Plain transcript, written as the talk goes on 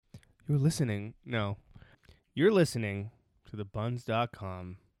You're listening. No. You're listening to the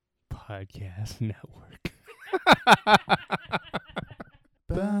Buns.com podcast network.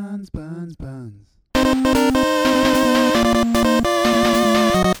 Buns, buns, buns.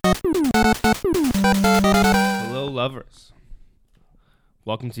 Hello, lovers.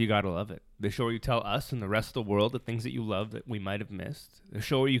 Welcome to You Gotta Love It, the show where you tell us and the rest of the world the things that you love that we might have missed. The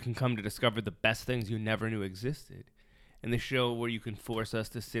show where you can come to discover the best things you never knew existed. And the show where you can force us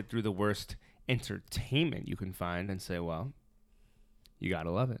to sit through the worst entertainment you can find and say, well, you gotta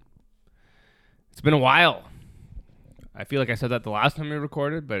love it. It's been a while. I feel like I said that the last time we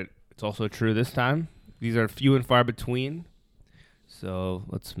recorded, but it's also true this time. These are few and far between. So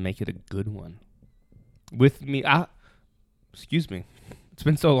let's make it a good one. With me, excuse me. It's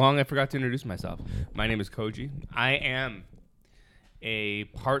been so long I forgot to introduce myself. My name is Koji. I am a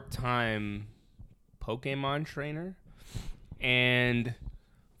part-time Pokemon trainer and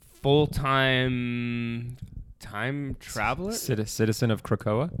full-time time traveler. Citizen of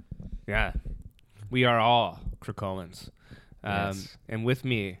Krakoa? Yeah. We are all Krakoans. Yes. And with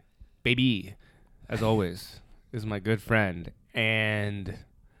me, baby, as always, is my good friend. And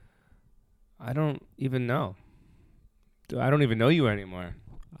I don't even know. I don't even know you anymore.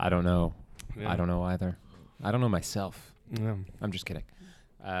 I don't know. Yeah. I don't know either. I don't know myself. Yeah. I'm just kidding.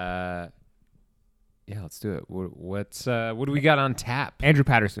 Yeah, let's do it. What do we got on tap? Andrew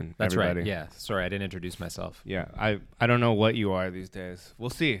Patterson. That's everybody. right. Yeah. Sorry, I didn't introduce myself. Yeah. I don't know what you are these days. We'll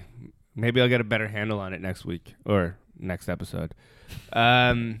see. Maybe I'll get a better handle on it next week or next episode.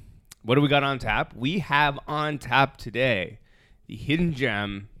 What do we got on tap? We have on tap today the Hidden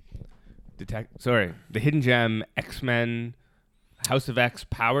Gem the Hidden Gem X-Men House of X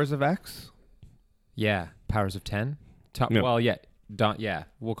Powers of X. Yeah, Powers of 10. No. Well, yeah.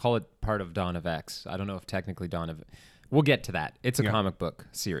 We'll call it part of Dawn of X. I don't know if technically Dawn of... We'll get to that. It's a comic book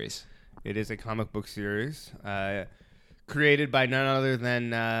series. It is a comic book series created by none other than...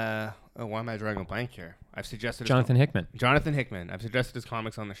 why am I drawing a blank here? I've suggested... Jonathan Hickman. Jonathan Hickman. I've suggested his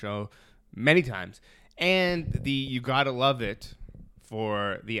comics on the show many times. And the You Gotta Love It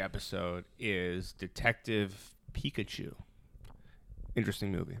for the episode is Detective Pikachu.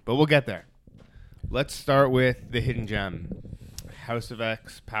 Interesting movie. But we'll get there. Let's start with the Hidden Gem. House of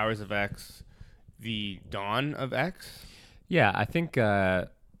X, Powers of X, the Dawn of X. Yeah, I think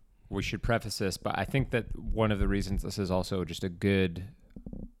we should preface this, but I think that one of the reasons this is also just a good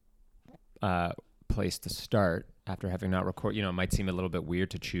place to start after having not record, it might seem a little bit weird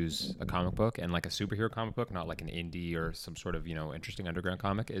to choose a comic book and like a superhero comic book, not like an indie or some sort of, interesting underground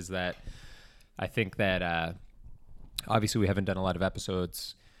comic, is that I think that obviously we haven't done a lot of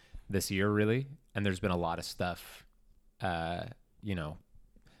episodes this year really, and there's been a lot of stuff,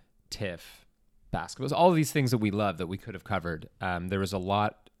 TIFF, basketballs, all of these things that we love that we could have covered. There was a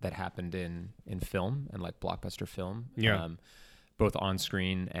lot that happened in film and like blockbuster film, both on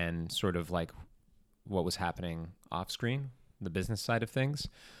screen and sort of like what was happening off screen, the business side of things.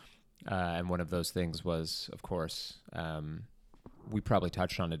 And one of those things was, of course, we probably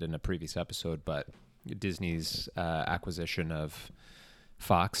touched on it in a previous episode, but Disney's acquisition of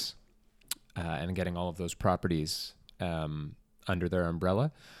Fox and getting all of those properties under their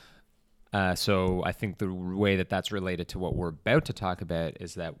umbrella. So I think the way that that's related to what we're about to talk about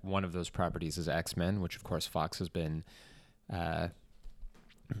is that one of those properties is X-Men, which of course Fox has been,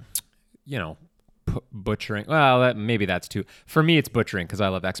 butchering. Well, maybe that's too. For me, it's butchering because I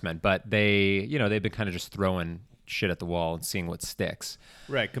love X-Men, but they've been kind of just throwing shit at the wall and seeing what sticks.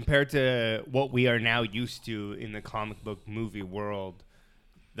 Right, compared to what we are now used to in the comic book movie world,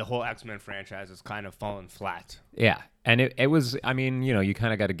 the whole X-Men franchise has kind of fallen flat. Yeah, and it was, you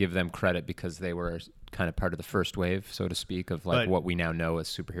kind of got to give them credit because they were kind of part of the first wave, so to speak, of like what we now know as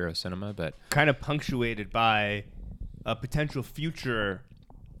superhero cinema, but kind of punctuated by a potential future,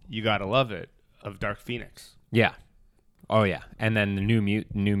 You Gotta Love It, of Dark Phoenix. Yeah. Oh yeah, and then the New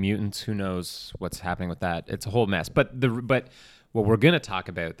Mutants. Who knows what's happening with that? It's a whole mess. But what we're gonna talk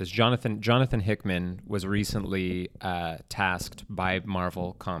about, this Jonathan Hickman was recently tasked by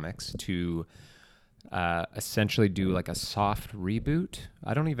Marvel Comics to essentially do like a soft reboot.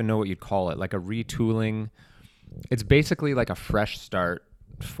 I don't even know what you'd call it, like a retooling. It's basically like a fresh start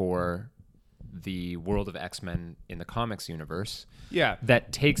for the world of X-Men in the comics universe. Yeah.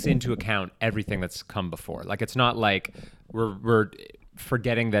 That takes into account everything that's come before. Like, it's not like we're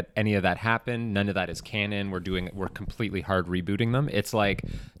forgetting that any of that happened. None of that is canon. We're completely hard rebooting them. It's like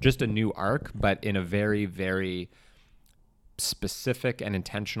just a new arc, but in a very, very specific and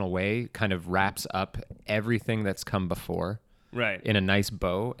intentional way, kind of wraps up everything that's come before. Right. In a nice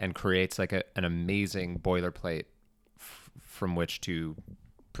bow and creates like an amazing boilerplate from which to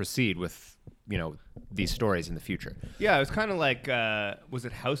proceed with, you know, these stories in the future. Yeah, it was kind of like, was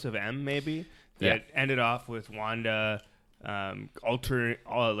it House of M maybe? That ended off with Wanda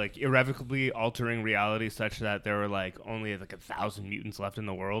irrevocably altering reality such that there were like only like 1,000 mutants left in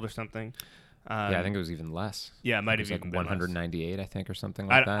the world or something. Yeah, I think it was even less. Yeah, it might have like even 198, I think, or something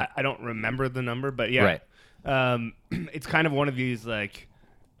like that. I don't remember the number, but yeah. Right. It's kind of one of these like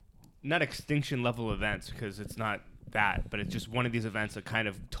not extinction level events because it's not that, but it's just one of these events that kind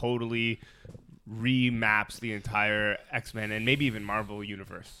of totally remaps the entire X-Men and maybe even Marvel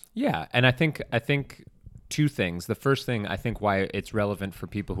universe. Yeah, and I think two things. The first thing, I think why it's relevant for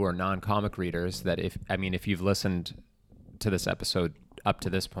people who are non-comic readers, that if you've listened to this episode up to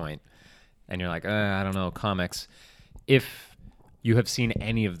this point and you're like, I don't know, comics, if you have seen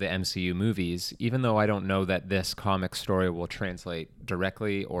any of the MCU movies, even though I don't know that this comic story will translate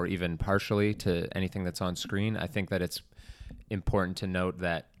directly or even partially to anything that's on screen, I think that it's important to note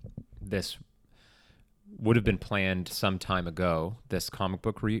that this would have been planned some time ago, this comic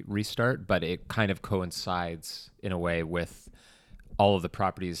book restart, but it kind of coincides in a way with all of the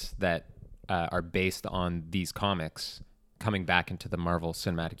properties that are based on these comics coming back into the Marvel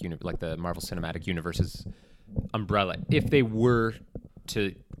Cinematic Universe, like the Marvel Cinematic Universe's umbrella. If they were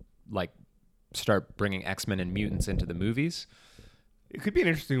to like start bringing X-Men and mutants into the movies, it could be an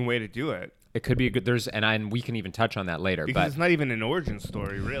interesting way to do it. It could be a good. And we can even touch on that later. Because but it's not even an origin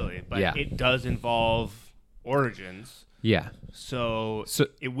story, really. But yeah. It does involve origins. Yeah. So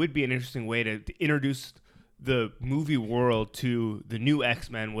it would be an interesting way to introduce the movie world to the new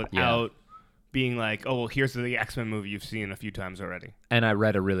X-Men without being like, oh, well, here's the X-Men movie you've seen a few times already. And I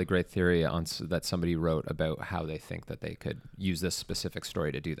read a really great theory that somebody wrote about how they think that they could use this specific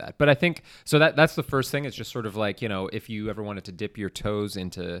story to do that. But I think, so that's the first thing. It's just sort of like, you know, if you ever wanted to dip your toes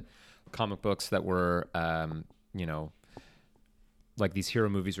into comic books that were, you know, like these hero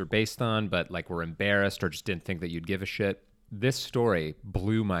movies were based on, but like were embarrassed or just didn't think that you'd give a shit. This story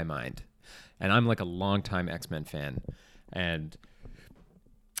blew my mind. And I'm like a longtime X-Men fan. And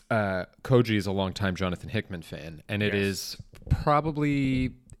Koji is a longtime Jonathan Hickman fan. And it is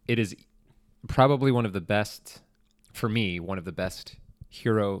probably one of the best, for me, one of the best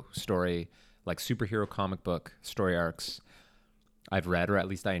hero story, like superhero comic book story arcs I've read, or at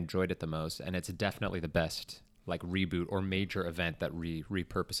least I enjoyed it the most. And it's definitely the best like reboot or major event that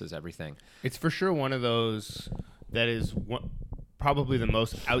repurposes everything. It's for sure one of those that is probably the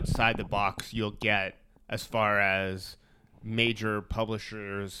most outside the box you'll get as far as major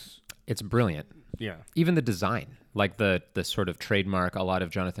publishers. It's brilliant. Yeah. Even the design, like the sort of trademark, a lot of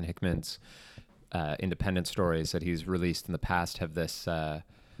Jonathan Hickman's independent stories that he's released in the past have this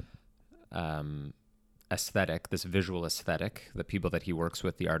aesthetic, this visual aesthetic, the people that he works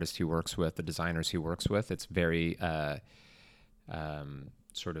with, the artists he works with, the designers he works with. It's very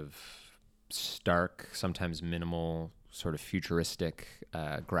sort of stark, sometimes minimal, sort of futuristic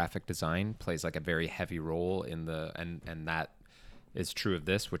graphic design plays like a very heavy role in the, and that is true of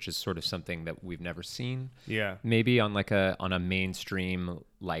this, which is sort of something that we've never seen. Yeah. Maybe on a mainstream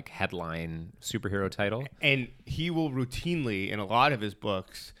like headline superhero title. And he will routinely in a lot of his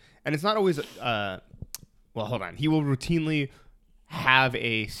books, and it's not always well, hold on. He will routinely have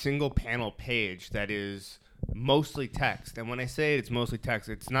a single panel page that is mostly text. And when I say it's mostly text,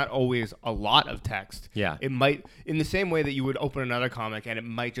 it's not always a lot of text. Yeah. It might, in the same way that you would open another comic and it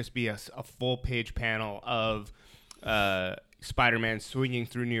might just be a full page panel of Spider-Man swinging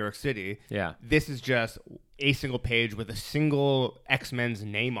through New York City. Yeah. This is just a single page with a single X-Men's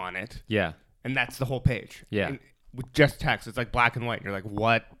name on it. Yeah. And that's the whole page. Yeah. And with just text. It's like black and white. And you're like,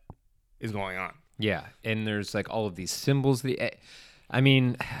 what is going on? Yeah, and there's like all of these symbols. I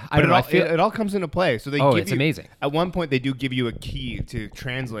mean, it all comes into play. So it's amazing. At one point, they do give you a key to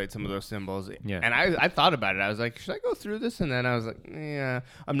translate some of those symbols. Yeah. And I thought about it. I was like, should I go through this? And then I was like, yeah,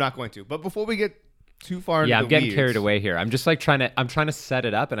 I'm not going to. But before we get too far into I'm the getting weeds, carried away here. I'm just like trying to set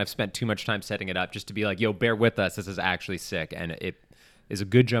it up, and I've spent too much time setting it up just to be like, yo, bear with us. This is actually sick, and it is a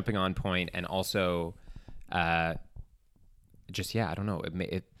good jumping on point, and also, I don't know.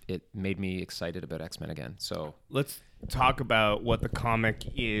 It made me excited about X-Men again. So let's talk about what the comic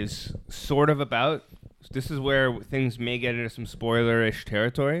is sort of about. This is where things may get into some spoiler-ish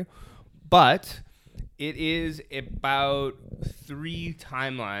territory, but it is about 3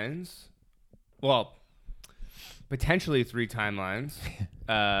 timelines. Well, potentially 3 timelines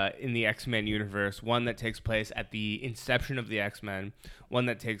in the X-Men universe. One that takes place at the inception of the X-Men, one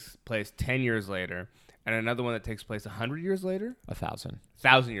that takes place 10 years later, and another one that takes place 100 years later? 1,000.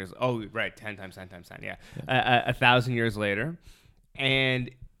 1,000 years. Oh, right. 10 times 10 times 10. Yeah. 1,000 years later.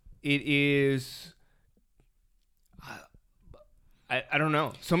 And it is... I don't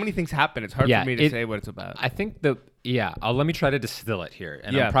know. So many things happen. It's hard for me to say what it's about. I think let me try to distill it here,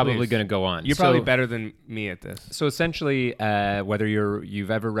 and I'm probably going to go on. You're probably better than me at this. So essentially, whether you've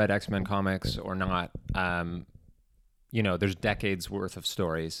ever read X-Men comics or not, there's decades worth of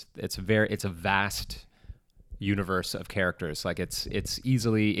stories. It's a vast universe of characters. Like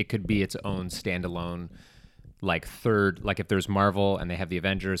it could be its own standalone, like if there's Marvel and they have the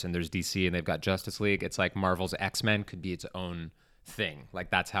Avengers and there's DC and they've got Justice League, it's like Marvel's X-Men could be its own thing.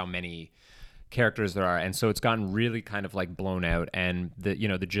 Like that's how many characters there are. And so it's gotten really kind of like blown out. And the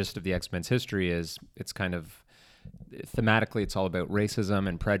gist of the X-Men's history is it's kind of thematically, it's all about racism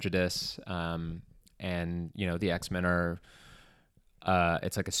and prejudice. And the X-Men are,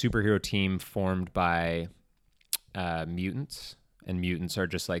 it's like a superhero team formed by mutants. And mutants are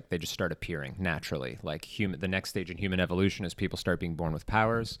just like, they just start appearing naturally. Like the next stage in human evolution is people start being born with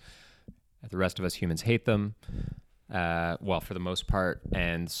powers. The rest of us humans hate them. For the most part.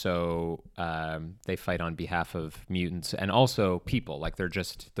 And so they fight on behalf of mutants and also people. Like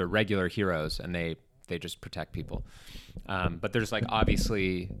they're regular heroes and they just protect people. But there's like,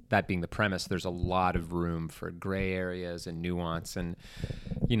 obviously, that being the premise, there's a lot of room for gray areas and nuance. And,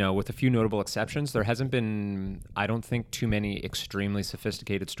 with a few notable exceptions, there hasn't been, I don't think, too many extremely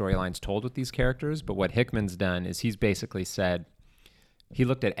sophisticated storylines told with these characters. But what Hickman's done is he's basically said, he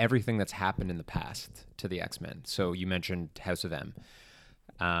looked at everything that's happened in the past to the X-Men. So you mentioned House of M,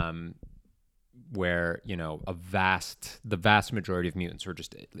 where, the vast majority of mutants were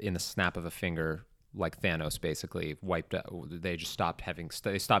just in the snap of a finger, like Thanos basically wiped out. They just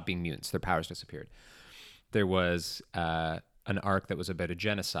they stopped being mutants. Their powers disappeared. There was an arc that was about a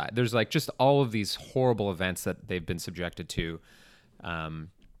genocide. There's like just all of these horrible events that they've been subjected to,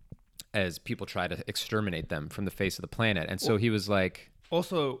 as people try to exterminate them from the face of the planet. And so he was like,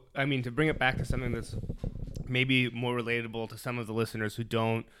 also, I mean, to bring it back to something that's maybe more relatable to some of the listeners who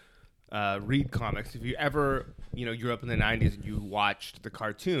don't read comics, if you ever, grew up in the 90s and you watched the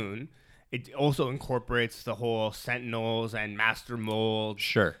cartoon, it also incorporates the whole Sentinels and Master Mold.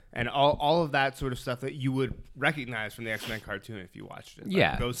 Sure. And all of that sort of stuff that you would recognize from the X-Men cartoon if you watched it.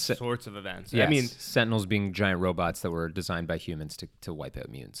 Yeah. Those sorts of events. Yes. I mean, Sentinels being giant robots that were designed by humans to wipe out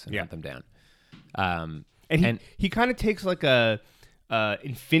mutants and hunt them down. And he kind of takes like a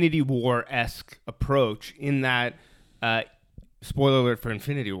Infinity War-esque approach in that, spoiler alert for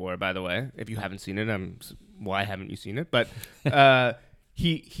Infinity War, by the way, if you haven't seen it, why haven't you seen it? But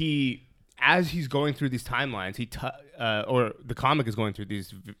he as he's going through these timelines, or the comic is going through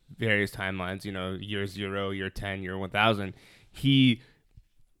these various timelines, year 0, year 10, year 1000, you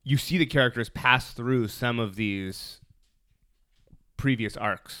see the characters pass through some of these previous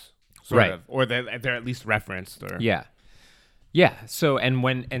arcs, sort of, or they're at least referenced. Or Yeah. So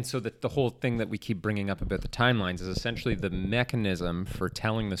the whole thing that we keep bringing up about the timelines is essentially the mechanism for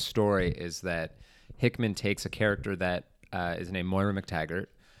telling the story is that Hickman takes a character that is named Moira McTaggart,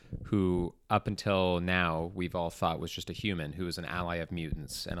 who up until now we've all thought was just a human who was an ally of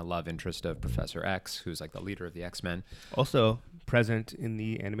mutants and a love interest of Professor X, who's like the leader of the X-Men. Also present in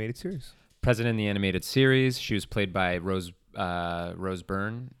the animated series. She was played by Rose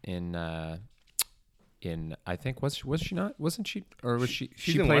Byrne in I think was she not? Wasn't she? Or was she?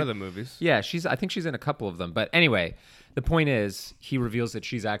 She's in one of the movies. Yeah, I think she's in a couple of them. But anyway, the point is he reveals that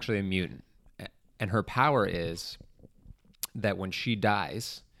she's actually a mutant. And her power is that when she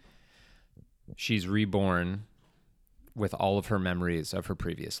dies, she's reborn with all of her memories of her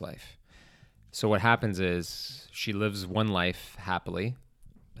previous life. So what happens is she lives one life happily,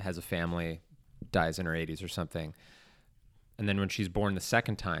 has a family, dies in her 80s or something. And then when she's born the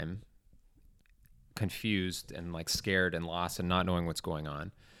second time, confused and like scared and lost and not knowing what's going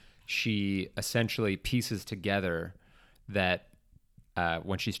on, she essentially pieces together that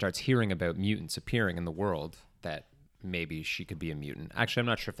when she starts hearing about mutants appearing in the world, that maybe she could be a mutant. Actually, I'm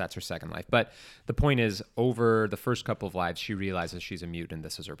not sure if that's her second life, but the point is, over the first couple of lives, she realizes she's a mutant and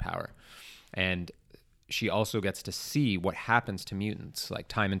this is her power. And she also gets to see what happens to mutants, like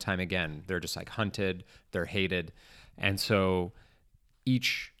time and time again. They're just like hunted, they're hated. And so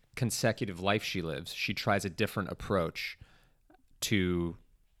each consecutive life she lives, she tries a different approach to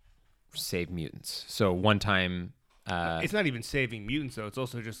save mutants. So one time... it's not even saving mutants, though. It's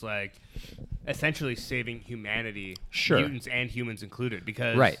also just like essentially saving humanity, sure, mutants and humans included.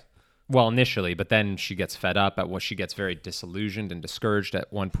 Because right, well, initially, but then she gets fed up at what she gets very disillusioned and discouraged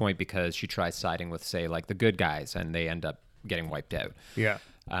at one point because she tries siding with, say, like the good guys, and they end up getting wiped out. Yeah.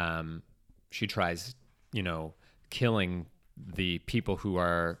 She tries, killing the people who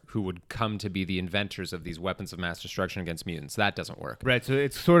would come to be the inventors of these weapons of mass destruction against mutants. That doesn't work. Right. So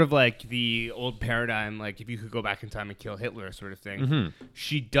it's sort of like the old paradigm, like if you could go back in time and kill Hitler sort of thing. Mm-hmm.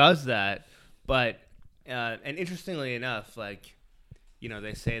 She does that, but and interestingly enough, like, you know,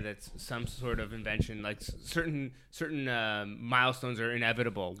 they say that some sort of invention, like certain milestones are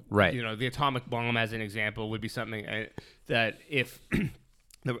inevitable. Right. You know, the atomic bomb, as an example, would be something that if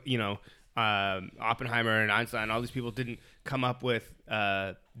Oppenheimer and Einstein, all these people didn't come up with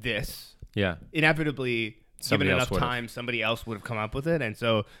this. Yeah. Inevitably, Somebody given else enough would've. time, somebody else would have come up with it, and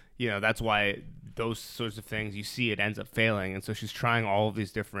so, you know, that's why those sorts of things, you see it ends up failing, and so she's trying all of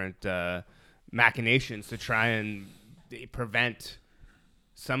these different machinations to try and prevent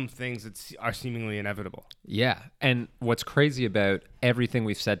some things that are seemingly inevitable. Yeah. And what's crazy about everything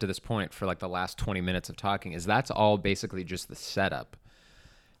we've said to this point for like the last 20 minutes of talking is that's all basically just the setup.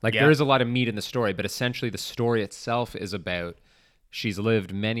 Like, Yeah. there is a lot of meat in the story, but essentially the story itself is about she's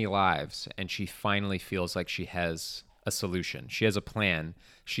lived many lives and she finally feels like she has a solution. She has a plan.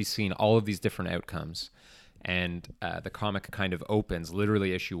 She's seen all of these different outcomes. And the comic kind of opens,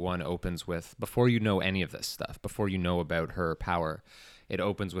 literally issue 1 opens with, before you know any of this stuff, before you know about her power, it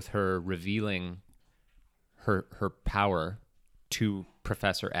opens with her revealing her power to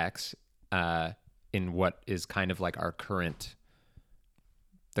Professor X in what is kind of like the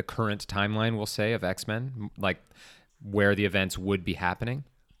current timeline, we'll say, of X-Men, like where the events would be happening.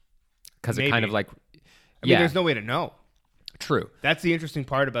 Because it kind of like, I mean, there's no way to know. True. That's the interesting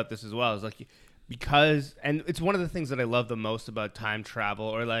part about this as well, is like, because, and it's one of the things that I love the most about time travel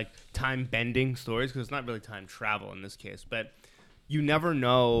or like time bending stories, because it's not really time travel in this case, but you never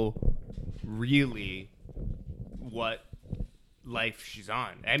know really what life she's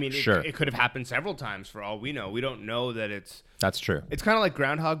on. I mean, Sure. it could have happened several times for all we know. We don't know that it's... That's true. It's kind of like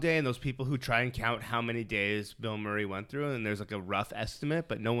Groundhog Day and those people who try and count how many days Bill Murray went through, and there's like a rough estimate,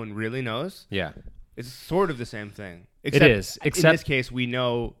 but no one really knows. Yeah. It's sort of the same thing. It is, in except- this case, we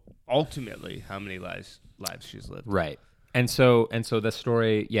know ultimately how many lives she's lived. Right. And so the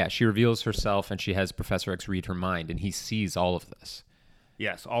story, yeah, she reveals herself and she has Professor X read her mind and he sees all of this.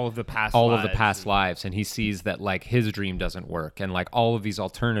 Yes, all of the past lives, and he sees that like his dream doesn't work and like all of these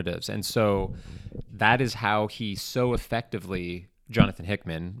alternatives. And so that is how he so effectively, Jonathan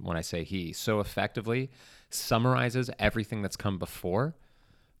Hickman, when I say he, so effectively summarizes everything that's come before.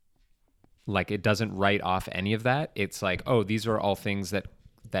 Like, it doesn't write off any of that. It's like, oh, these are all things that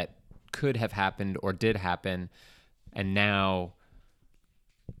could have happened or did happen, and now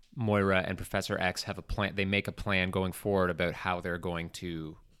Moira and Professor X have a plan. They make a plan going forward about how they're going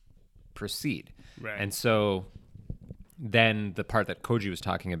to proceed. Right. And so then the part that Koji was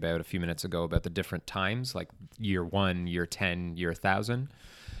talking about a few minutes ago about the different times, like year 1, year 10, year 1000,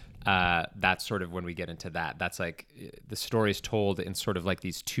 that's sort of when we get into that. That's like the story is told in sort of like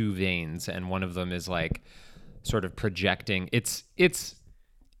these 2 veins, and one of them is like sort of projecting. It's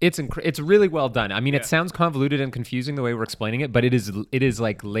really well done. I mean, It sounds convoluted and confusing the way we're explaining it, but it is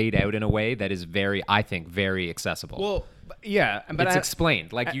like laid out in a way that is very, I think, very accessible. Well, yeah, but it's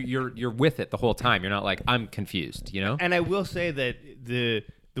explained. Like you're with it the whole time. You're not like, I'm confused, you know? And I will say that the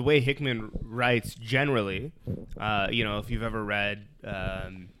way Hickman writes generally, if you've ever read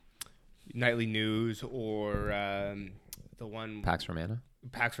Nightly News or the one Pax Romana,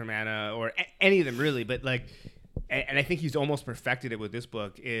 or any of them really, but like, and I think he's almost perfected it with this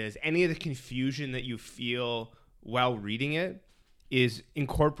book, is any of the confusion that you feel while reading it is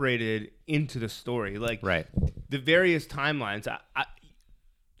incorporated into the story. Like, right. The various timelines,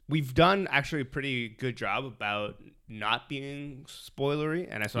 we've done actually a pretty good job about not being spoilery,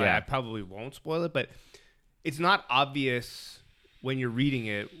 and so I probably won't spoil it, but it's not obvious when you're reading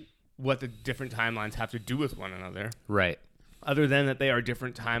it what the different timelines have to do with one another. Right. Other than that they are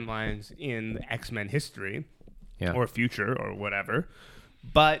different timelines in X-Men history. Yeah. Or future or whatever,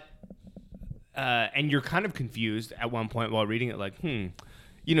 but and you're kind of confused at one point while reading it, like,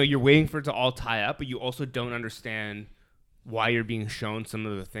 you're waiting for it to all tie up, but you also don't understand why you're being shown some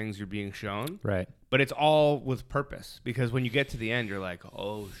of the things you're being shown. Right. But it's all with purpose, because when you get to the end, you're like,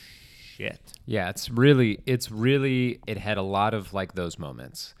 oh shit. Yeah, it had a lot of like those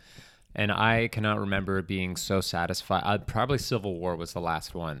moments, and I cannot remember being so satisfied. Probably Civil War was the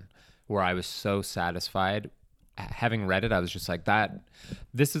last one where I was so satisfied. Having read it, I was just like,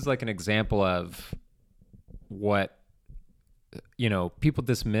 this is like an example of what, people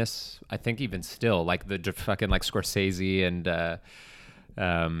dismiss, I think even still, like the fucking like Scorsese and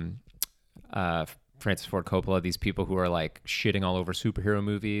Francis Ford Coppola, these people who are like shitting all over superhero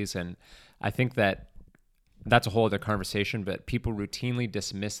movies. And I think that's a whole other conversation, but people routinely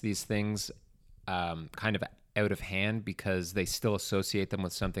dismiss these things kind of out of hand because they still associate them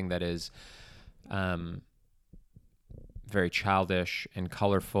with something that is very childish and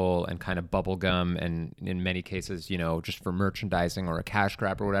colorful and kind of bubblegum, and in many cases, you know, just for merchandising or a cash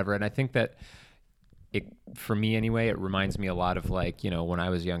grab or whatever. And I think that for me anyway, it reminds me a lot of like, you know, when I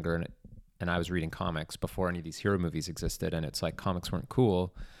was younger and I was reading comics before any of these hero movies existed, and it's like comics weren't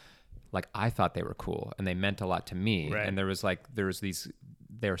cool. Like I thought they were cool and they meant a lot to me. Right. And they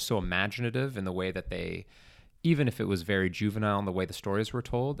were so imaginative in the way that they, even if it was very juvenile in the way the stories were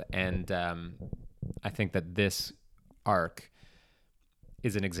told. And I think that this arc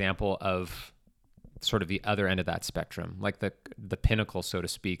is an example of sort of the other end of that spectrum, like the pinnacle, so to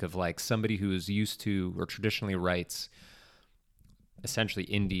speak, of like somebody who is used to or traditionally writes essentially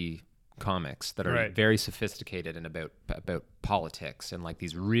indie comics that are very sophisticated and about politics and like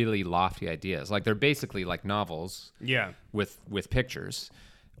these really lofty ideas. Like they're basically like novels with pictures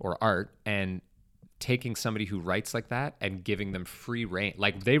or art, and taking somebody who writes like that and giving them free reign.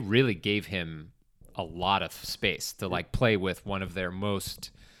 Like they really gave him a lot of space to like play with one of their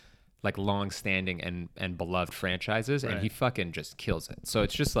most like long-standing and beloved franchises, and he fucking just kills it. So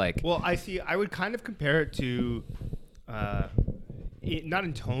it's just like, well, I would kind of compare it to not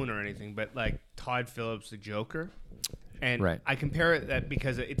in tone or anything, but like Todd Phillips' The Joker. And I compare it that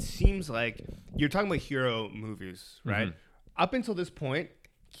because it seems like you're talking about hero movies, right? Mm-hmm. Up until this point,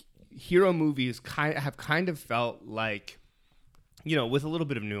 hero movies have kind of felt like, you know, with a little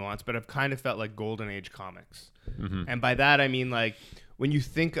bit of nuance, but have kind of felt like golden age comics. Mm-hmm. And by that, I mean, like, when you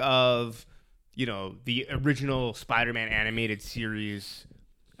think of, you know, the original Spider-Man animated series,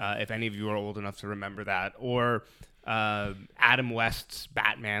 if any of you are old enough to remember that, or Adam West's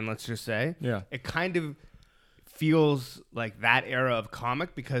Batman, let's just say. Yeah. It kind of feels like that era of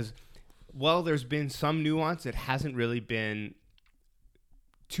comic because, well, there's been some nuance. It hasn't really been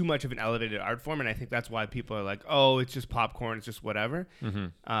too much of an elevated art form, and I think that's why people are like, oh, it's just popcorn, it's just whatever.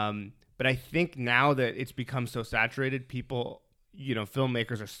 Mm-hmm. But I think now that it's become so saturated, people, you know,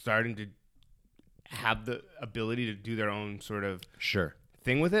 filmmakers are starting to have the ability to do their own sort of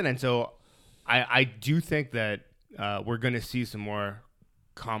thing with it. And so I do think that we're going to see some more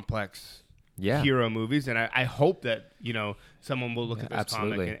complex hero movies, and I hope that, you know, someone will look at this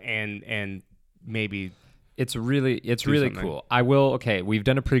comic and maybe... It's really cool. We've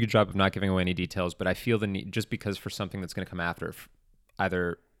done a pretty good job of not giving away any details, but I feel the need, just because for something that's going to come after,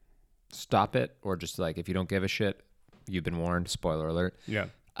 either stop it or just like, if you don't give a shit, you've been warned, spoiler alert. Yeah.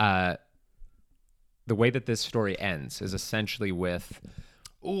 The way that this story ends is essentially with...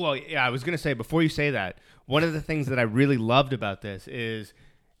 Oh, well, yeah, I was going to say, before you say that, one of the things that I really loved about this is,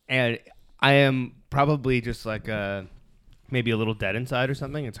 and I am probably just like maybe a little dead inside or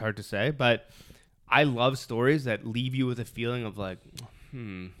something, it's hard to say, but I love stories that leave you with a feeling of like,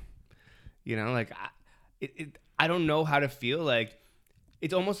 you know, like I don't know how to feel. Like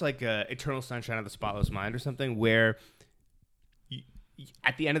it's almost like Eternal Sunshine of the Spotless Mind or something, where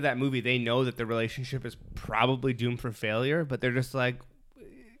at the end of that movie, they know that the relationship is probably doomed for failure, but they're just like,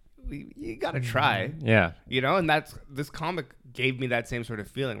 you gotta try. Yeah. You know, and this comic gave me that same sort of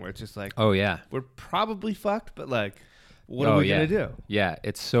feeling where it's just like, oh yeah, we're probably fucked, but like, what are we going to do? Yeah,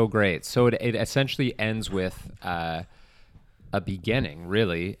 it's so great. So it essentially ends with a beginning,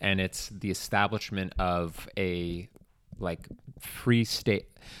 really, and it's the establishment of a like free state.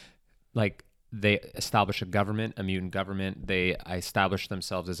 Like they establish a government, a mutant government. They establish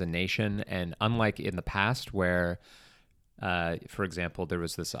themselves as a nation, and unlike in the past, where, for example, there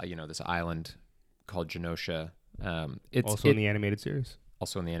was this this island called Genosha. It's also in the animated series.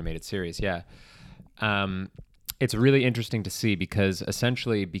 Also in the animated series, yeah. It's really interesting to see because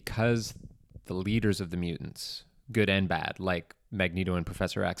the leaders of the mutants, good and bad, like Magneto and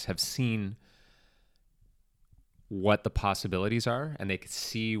Professor X, have seen what the possibilities are, and they could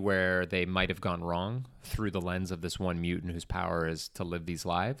see where they might have gone wrong through the lens of this one mutant whose power is to live these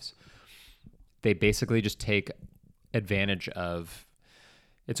lives. They basically just take advantage of...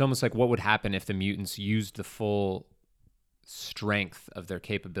 It's almost like what would happen if the mutants used the full strength of their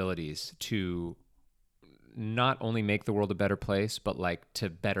capabilities to not only make the world a better place, but like to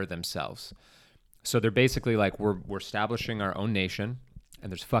better themselves. So they're basically like, we're establishing our own nation,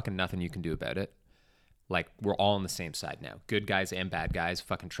 and there's fucking nothing you can do about it. Like, we're all on the same side now. Good guys and bad guys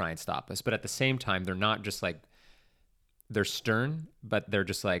fucking try and stop us. But at the same time, they're not just like, they're stern, but they're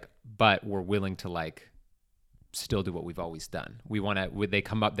just like, but we're willing to like still do what we've always done. We want to,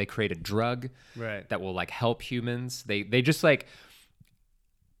 they create a drug that will like help humans. They just like,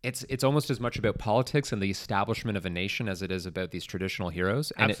 it's almost as much about politics and the establishment of a nation as it is about these traditional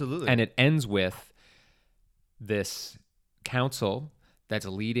heroes. And Absolutely. And it ends with this council that's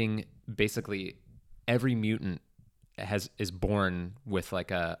leading basically every mutant is born with like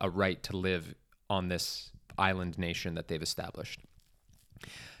a right to live on this island nation that they've established.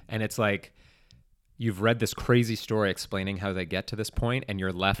 And it's like, you've read this crazy story explaining how they get to this point, and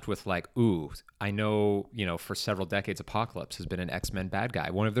you're left with like, ooh, I know, for several decades, Apocalypse has been an X-Men bad guy,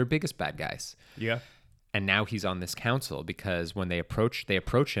 one of their biggest bad guys. Yeah. And now he's on this council because when they approach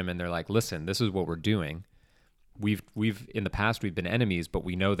him and they're like, listen, this is what we're doing. We've in the past, we've been enemies, but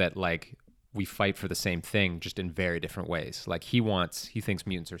we know that like we fight for the same thing, just in very different ways. Like he thinks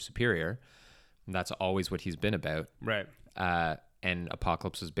mutants are superior. And that's always what he's been about. Right. And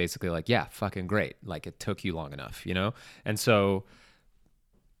Apocalypse was basically like, yeah, fucking great. Like it took you long enough, And so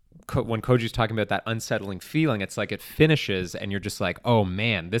when Koji's talking about that unsettling feeling, it's like it finishes and you're just like, oh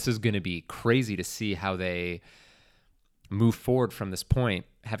man, this is going to be crazy to see how they move forward from this point,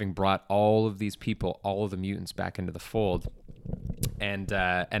 having brought all of these people, all of the mutants back into the fold. And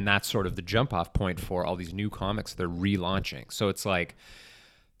that's sort of the jump off point for all these new comics they're relaunching. So it's like,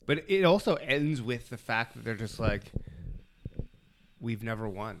 but it also ends with the fact that they're just like, we've never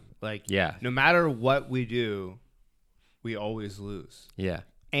won. Like, yeah, no matter what we do, we always lose. Yeah.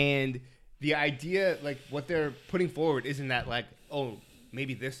 And the idea, like what they're putting forward isn't that like, oh,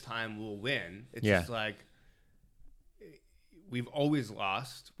 maybe this time we'll win. It's just like, we've always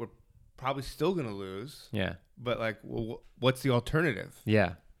lost. We're probably still going to lose. Yeah. But like, well, what's the alternative?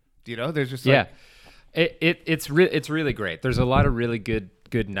 Yeah. There's just like, it's really great. There's a lot of really good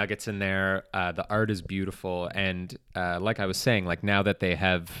nuggets in there. The art is beautiful. And like I was saying, like now that they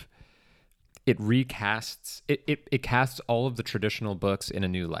have, it recasts, it casts all of the traditional books in a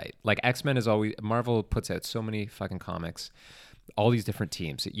new light. Like X-Men is always, Marvel puts out so many fucking comics, all these different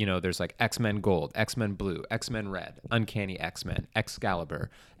teams. There's like X-Men Gold, X-Men Blue, X-Men Red, Uncanny X-Men, Excalibur,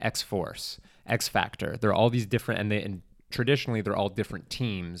 X-Force, X-Factor. They're all these different, and traditionally they're all different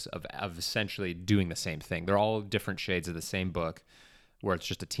teams of essentially doing the same thing. They're all different shades of the same book, where it's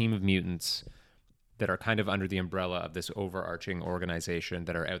just a team of mutants that are kind of under the umbrella of this overarching organization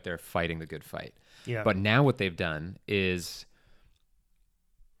that are out there fighting the good fight. Yeah. But now what they've done is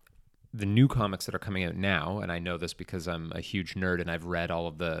the new comics that are coming out now, and I know this because I'm a huge nerd and I've read all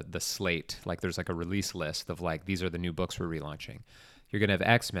of the slate. Like there's like a release list of like, these are the new books we're relaunching. You're going to have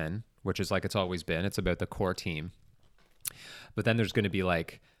X-Men, which is like it's always been. It's about the core team. But then there's going to be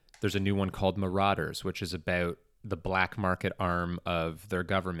like, there's a new one called Marauders, which is about the black market arm of their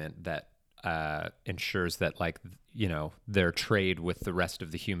government that ensures that like, their trade with the rest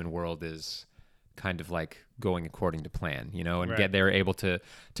of the human world is kind of like going according to plan, and right. they're able to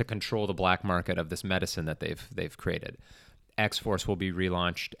control the black market of this medicine that they've created. X-Force will be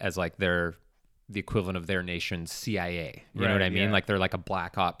relaunched as like the equivalent of their nation's CIA. You know what I mean? Yeah. Like they're like a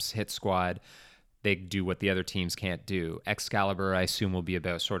black ops hit squad. They do what the other teams can't do. Excalibur, I assume, will be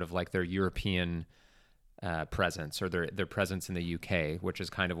about sort of like their European presence, or their presence in the UK, which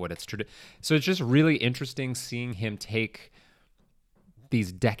is kind of what it's so it's just really interesting seeing him take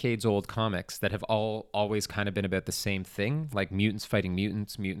these decades-old comics that have always kind of been about the same thing, like mutants fighting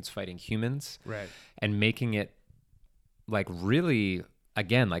mutants, mutants fighting humans, right, and making it like really,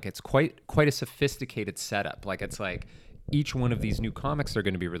 again, like it's quite a sophisticated setup. Like it's like each one of these new comics they're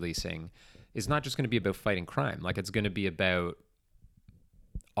going to be releasing is not just going to be about fighting crime. Like it's going to be about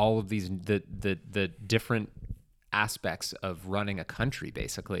all of these the different aspects of running a country,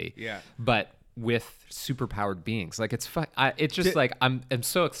 basically. Yeah. But with superpowered beings, like it's just like I'm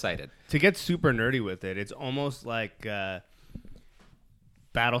so excited to get super nerdy with it. It's almost like Battlestar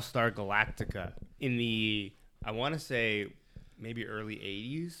Galactica in the, I want to say maybe early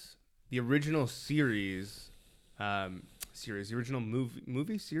 '80s. The original series, the original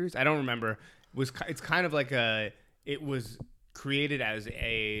movie series. I don't remember. It's kind of like it was created as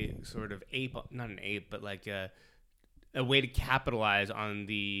a sort of not an ape, but like a way to capitalize on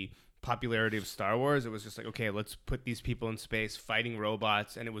the popularity of Star Wars. It was just like, okay, let's put these people in space fighting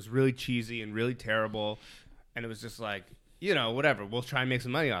robots, and it was really cheesy and really terrible, and it was just like, whatever, we'll try and make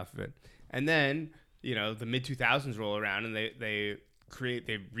some money off of it. And then, the mid-2000s roll around, and they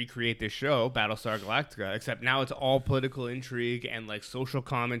recreate this show, Battlestar Galactica, except now it's all political intrigue and like social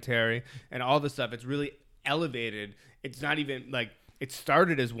commentary and all this stuff. It's really elevated. It's not even like, it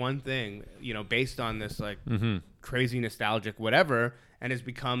started as one thing, based on this like crazy nostalgic whatever, and has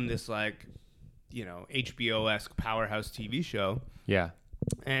become this like, HBO-esque powerhouse TV show. Yeah.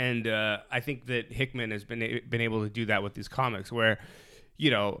 And I think that Hickman has been able to do that with these comics, where,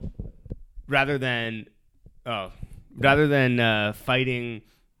 rather than fighting,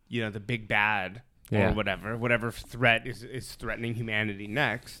 the big bad or whatever threat is threatening humanity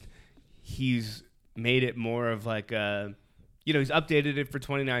next, he's made it more of like a, he's updated it for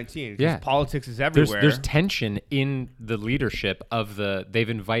 2019. Yeah. Politics is everywhere. There's tension in the leadership of they've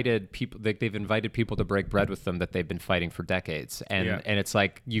invited people to break bread with them that they've been fighting for decades. And it's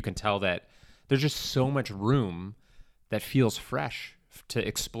like, you can tell that there's just so much room that feels fresh to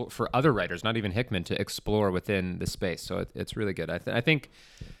explore for other writers, not even Hickman, to explore within the space. So it's really good. I think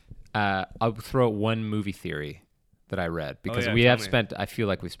I'll throw out one movie theory that I read, because I feel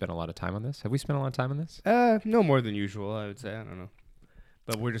like we've spent a lot of time on this. Have we spent a lot of time on this? No more than usual, I would say. I don't know.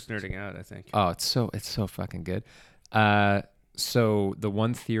 But we're just nerding out, I think. Oh, it's so fucking good. So the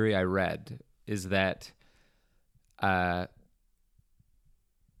one theory I read is that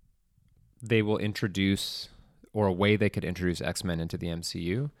they will introduce, or a way they could introduce X-Men into the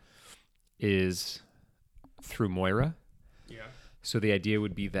MCU is through Moira. Yeah. So the idea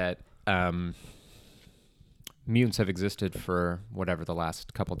would be that mutants have existed for whatever the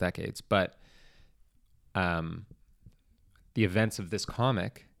last couple decades, but the events of this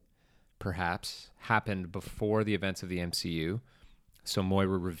comic perhaps happened before the events of the MCU. So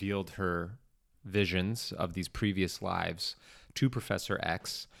Moira revealed her visions of these previous lives to Professor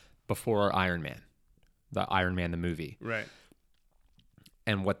X before Iron Man, the movie. Right.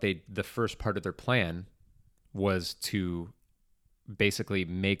 And the first part of their plan was to basically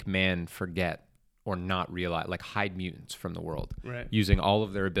make man forget or not realize, like hide mutants from the world. Right. Using all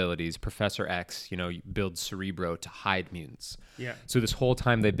of their abilities. Professor X, builds Cerebro to hide mutants. Yeah. So this whole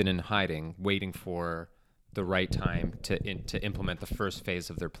time they've been in hiding, waiting for the right time to implement the first phase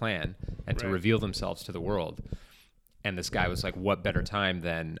of their plan and to reveal themselves to the world. And this guy was like, what better time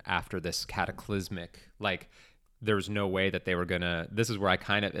than after this cataclysmic, like, there was no way that they were gonna, this is where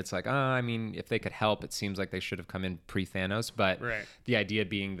it's like, I mean, if they could help, it seems like they should have come in pre-Thanos, but the idea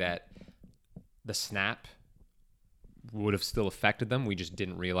being that the snap would have still affected them. We just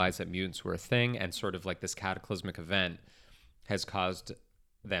didn't realize that mutants were a thing, and sort of like this cataclysmic event has caused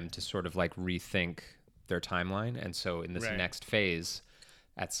them to sort of like rethink their timeline. And so in this next phase,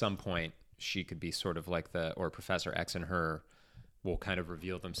 at some point, she could be sort of like or Professor X and her will kind of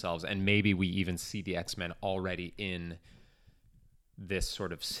reveal themselves, and maybe we even see the X-Men already in this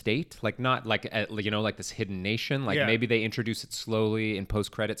sort of state, like not like like this hidden nation, like maybe they introduce it slowly in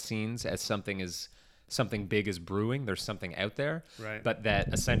post-credit scenes as something big is brewing, there's something out there, right? But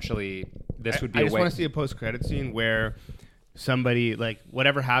that essentially this would be I just want to see a post-credit scene where somebody, like,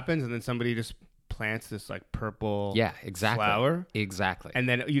 whatever happens, and then somebody just plants this like purple flower, exactly, and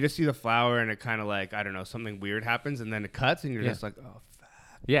then you just see the flower, and it kind of like, I don't know, something weird happens, and then it cuts, and you're just like, oh fuck.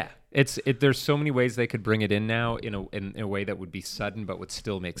 Yeah, there's so many ways they could bring it in now in a way that would be sudden but would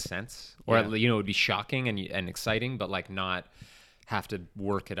still make sense, or it would be shocking and exciting, but like not have to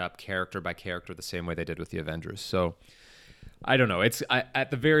work it up character by character the same way they did with the Avengers. So I don't know. At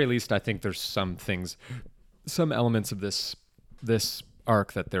the very least, I think there's some elements of this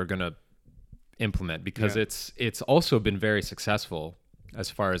arc that they're gonna implement, because it's also been very successful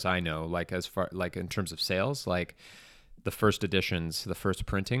as far as I know, like in terms of sales, like the first editions, the first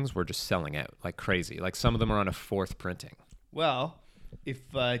printings were just selling out like crazy. Like some of them are on a fourth printing. Well, if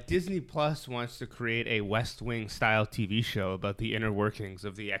Disney Plus wants to create a West Wing style TV show about the inner workings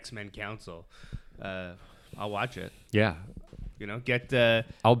of the X-Men Council, I'll watch it. Yeah.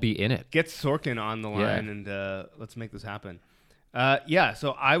 I'll be in it. Get Sorkin on the line, and let's make this happen.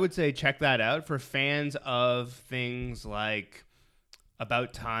 So I would say check that out for fans of things like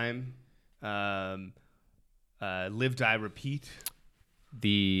About Time, Live, Die, Repeat.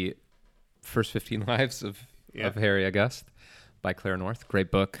 The First 15 Lives of Harry August by Claire North. Great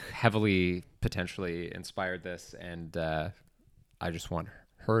book. Heavily, potentially inspired this. And I just want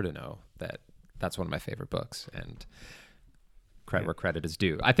her to know that that's one of my favorite books. And credit where credit is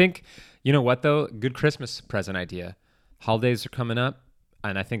due. I think, you know what, though? Good Christmas present idea. Holidays are coming up.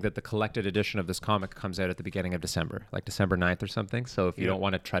 And I think that the collected edition of this comic comes out at the beginning of December, like December 9th or something. So if you don't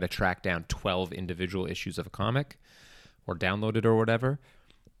want to try to track down 12 individual issues of a comic or download it or whatever,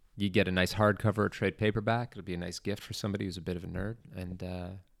 you get a nice hardcover or trade paperback. It'll be a nice gift for somebody who's a bit of a nerd. And,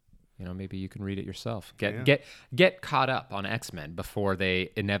 maybe you can read it yourself. Get caught up on X-Men before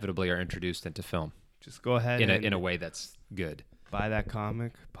they inevitably are introduced into film. Just go ahead in a way that's good. Buy that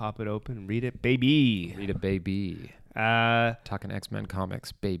comic, pop it open, read it, baby. Read it, baby. Talking X-Men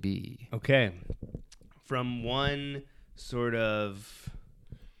comics, baby. Okay. From one sort of,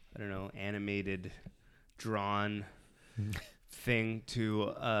 I don't know, animated, drawn thing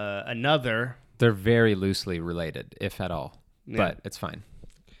to another. They're very loosely related, if at all. Yeah. But it's fine.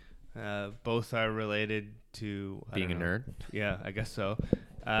 Both are related to being a nerd. Yeah, I guess so.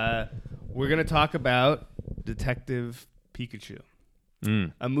 We're going to talk about Detective Pikachu.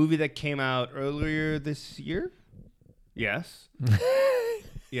 A movie that came out earlier this year. Yes.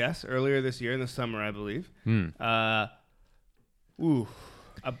 Yes, earlier this year in the summer, I believe.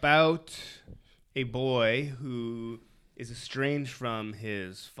 About a boy who is estranged from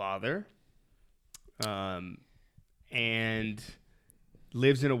his father, and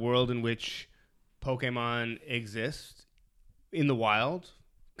lives in a world in which Pokemon exist in the wild,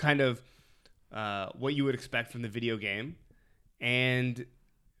 kind of what you would expect from the video game, and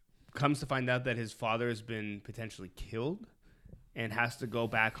comes to find out that his father has been potentially killed and has to go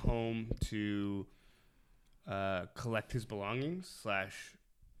back home to collect his belongings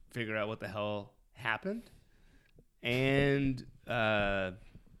 / figure out what the hell happened. And I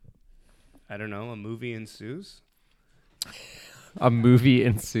don't know, a movie ensues. A movie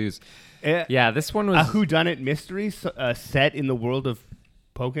ensues. Yeah, this one was a whodunit mystery set in the world of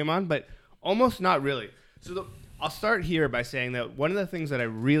Pokemon, but almost not really. So I'll start here by saying that one of the things that I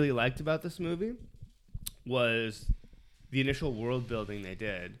really liked about this movie was the initial world building they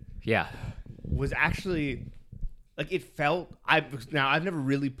did. Yeah. Was actually like it felt. I've never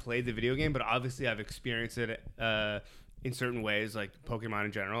really played the video game, but obviously I've experienced it in certain ways, like Pokemon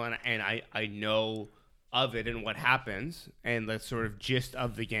in general, and I know of it and what happens and the sort of gist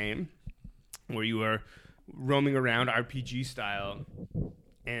of the game, where you are roaming around RPG style,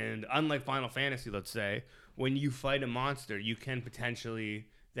 and unlike Final Fantasy, let's say, when you fight a monster, you can potentially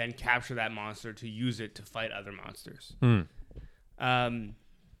then capture that monster to use it to fight other monsters.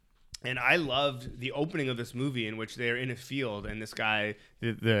 And I loved the opening of this movie in which they're in a field and this guy,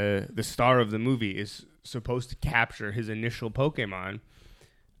 the star of the movie, is supposed to capture his initial Pokemon.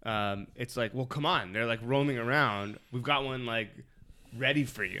 It's like, well, come on. They're like roaming around. We've got one like ready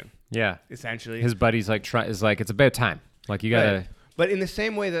for you. Yeah. Essentially. His buddy's like, it's about time. Like you gotta. Right. But in the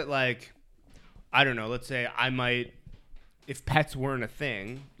same way that like, I don't know, let's say I might, if pets weren't a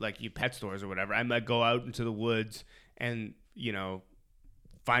thing, like you pet stores or whatever, I might go out into the woods and, you know,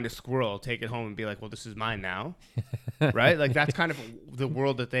 find a squirrel, take it home and be like, well, this is mine now. Right? Like that's kind of the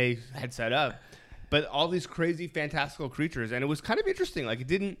world that they had set up. But all these crazy fantastical creatures. And it was kind of interesting. Like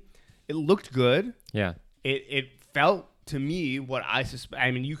it looked good. Yeah. It felt to me what I suspect.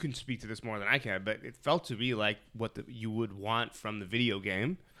 I mean, you can speak to this more than I can, but it felt to me like what you would want from the video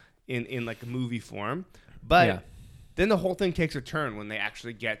game in like a movie form. But then the whole thing takes a turn when they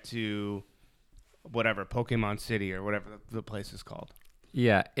actually get to whatever, Pokemon City or whatever the place is called.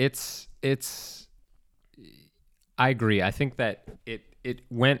 Yeah, it's I agree. I think that it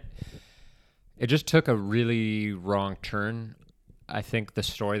just took a really wrong turn. I think the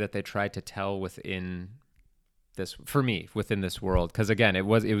story that they tried to tell within this world, because again, it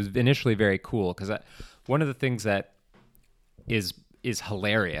was initially very cool, because one of the things that is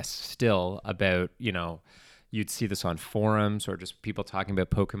hilarious still about, you know, you'd see this on forums or just people talking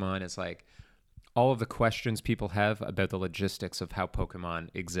about Pokemon, is like all of the questions people have about the logistics of how Pokemon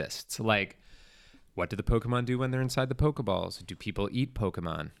exists. Like, what do the Pokemon do when they're inside the Pokeballs? Do people eat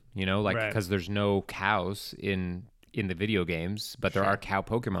Pokemon? You know, like, because there's no cows in the video games, but there are cow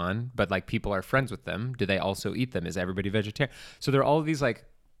Pokemon, but like people are friends with them. Do they also eat them? Is everybody vegetarian? So there are all of these like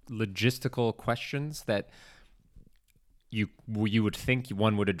logistical questions that you would think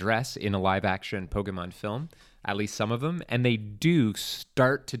one would address in a live action Pokemon film, at least some of them. And they do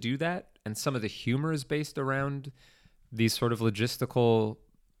start to do that. And some of the humor is based around these sort of logistical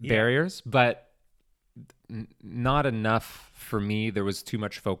barriers, but not enough for me. There was too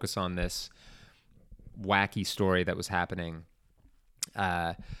much focus on this wacky story that was happening.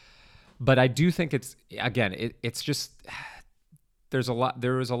 But I do think it's just, there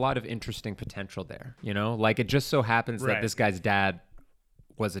was a lot of interesting potential there, you know, like it just so happens that this guy's dad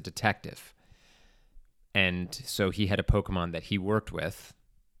was a detective. And so he had a Pokemon that he worked with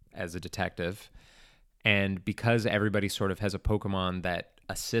as a detective. And because everybody sort of has a Pokemon that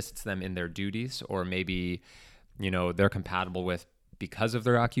assists them in their duties, or maybe, you know, they're compatible with because of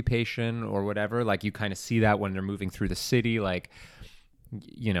their occupation or whatever, like you kind of see that when they're moving through the city, like,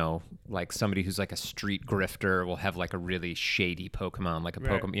 you know, like somebody who's like a street grifter will have like a really shady Pokemon, like a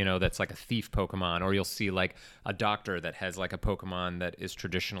Pokemon, you know, that's like a thief Pokemon, or you'll see like a doctor that has like a Pokemon that is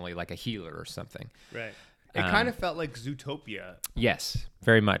traditionally like a healer or something. Right. It kind of felt like Zootopia. Yes,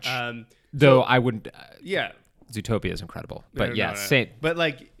 very much. Though I wouldn't. Yeah. Zootopia is incredible, but same. But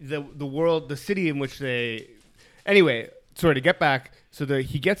like the world, the city in which they. Anyway, sorry to get back. So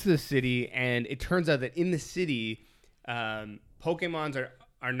he gets to the city, and it turns out that in the city, Pokemons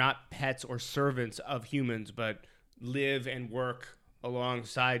are not pets or servants of humans, but live and work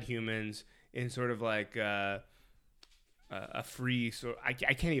alongside humans in sort of like a free. So I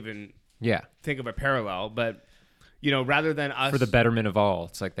can't even. Yeah. Think of a parallel, but you know, rather than us for the betterment of all,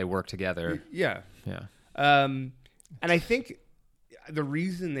 it's like they work together. Yeah. Yeah. And I think the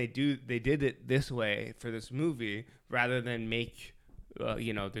reason they did it this way for this movie rather than make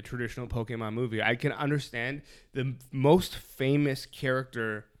the traditional Pokemon movie, I can understand the most famous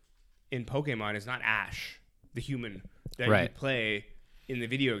character in Pokemon is not Ash, the human that you play in the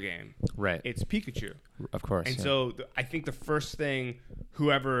video game. Right. It's Pikachu. Of course. And so I think the first thing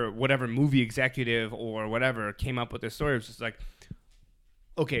whatever movie executive or whatever came up with this story was just like,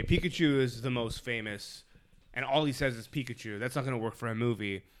 okay, Pikachu is the most famous and all he says is Pikachu. That's not going to work for a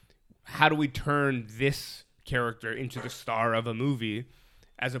movie. How do we turn this character into the star of a movie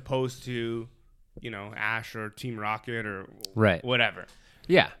as opposed to, Ash or Team Rocket or whatever?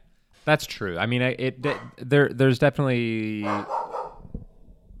 Yeah, that's true. I mean, there's definitely...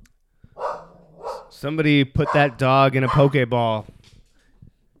 Somebody put that dog in a Pokeball.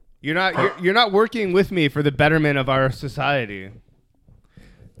 You're not working with me for the betterment of our society.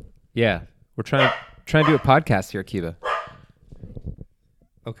 Yeah, we're trying to do a podcast here, Kiba.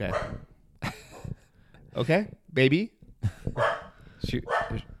 Okay. Okay, baby. Is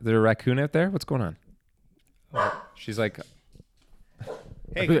there a raccoon out there? What's going on? She's like...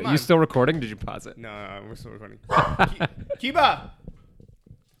 Hey, come on. You still recording? Did you pause it? No, we're still recording. Kiba!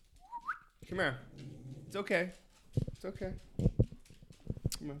 Come here. It's okay. It's okay.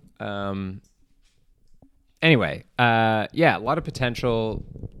 Come on. Anyway, yeah, a lot of potential.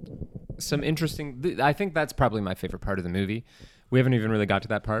 Some interesting... I think that's probably my favorite part of the movie. We haven't even really got to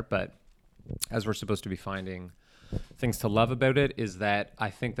that part, but as we're supposed to be finding things to love about it, is that I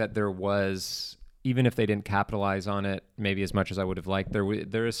think that there was... Even if they didn't capitalize on it maybe as much as I would have liked,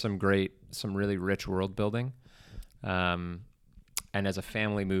 there is some really rich world building. And as a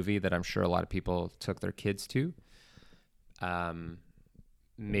family movie that I'm sure a lot of people took their kids to,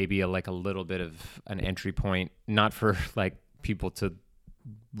 maybe a little bit of an entry point, not for like people to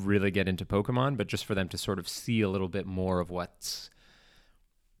really get into Pokemon, but just for them to sort of see a little bit more of what's,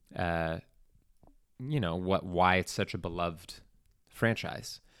 why it's such a beloved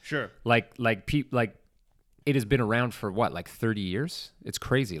franchise. Sure. Like it has been around for 30 years? It's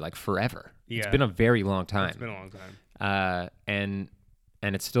crazy, forever. Yeah. It's been a very long time. It's been a long time. And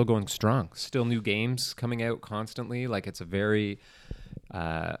it's still going strong. Still new games coming out constantly. It's a very,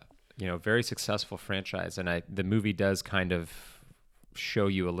 very successful franchise. And the movie does kind of show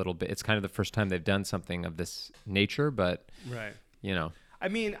you a little bit. It's kind of the first time they've done something of this nature, but right. I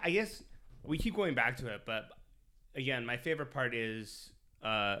mean, I guess we keep going back to it, but again, my favorite part is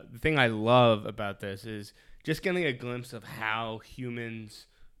the thing I love about this is just getting a glimpse of how humans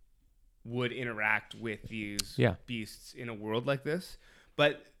would interact with these beasts in a world like this.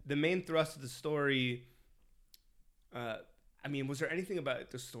 But the main thrust of the story, was there anything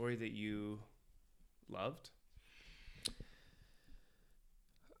about the story that you loved?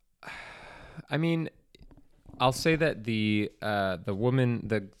 I mean, I'll say that the woman,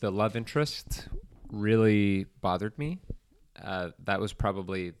 the love interest really bothered me. That was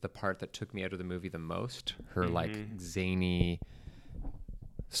probably the part that took me out of the movie the most. Her zany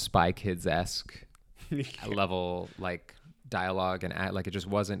Spy Kids-esque level dialogue and it just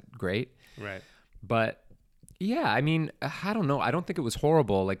wasn't great. Right. But yeah, I mean, I don't know. I don't think it was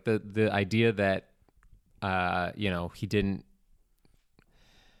horrible. The idea that the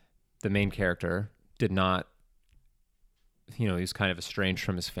main character did not, he was kind of estranged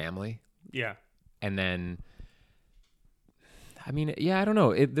from his family. Yeah. And then, I mean, yeah, I don't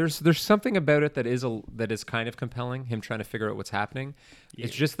know. There's something about it that is kind of compelling. Him trying to figure out what's happening. Yeah.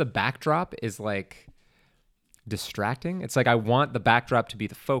 It's just the backdrop is distracting. It's I want the backdrop to be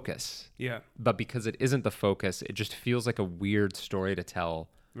the focus. Yeah. But because it isn't the focus, it just feels like a weird story to tell.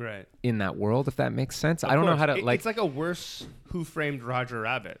 Right. In that world, if that makes sense. I don't know how to It's like a worse Who Framed Roger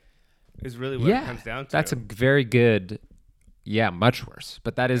Rabbit. Is really what it comes down to. That's a very good. Yeah, much worse.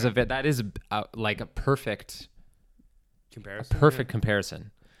 But that is a perfect comparison.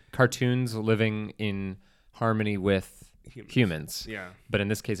 Comparison. Cartoons living in harmony with humans. Yeah. But in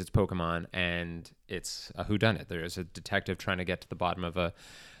this case, it's Pokemon, and it's a whodunit. There is a detective trying to get to the bottom of a.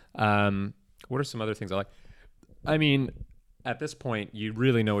 What are some other things I like? I mean, at this point, you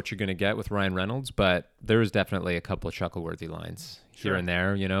really know what you're going to get with Ryan Reynolds, but there is definitely a couple of chuckle-worthy lines here and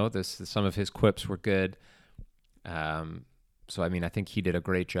there. Some of his quips were good. So I mean, I think he did a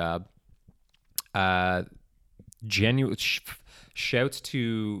great job. Genuine shouts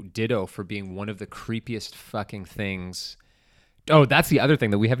to Ditto for being one of the creepiest fucking things. Oh, that's the other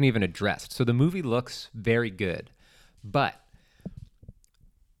thing that we haven't even addressed. So the movie looks very good, but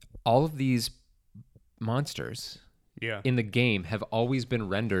all of these monsters in the game have always been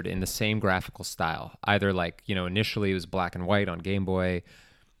rendered in the same graphical style. Either initially it was black and white on Game Boy,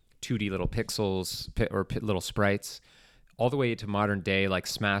 2D little pixels little sprites, all the way to modern day like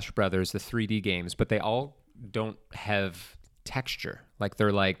Smash Brothers, the 3D games, but they all don't have texture. Like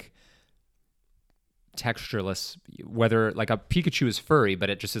they're like textureless, whether like a Pikachu is furry, but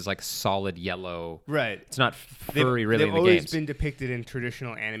it just is like solid yellow. Right. It's not furry really in the games. They've always been depicted in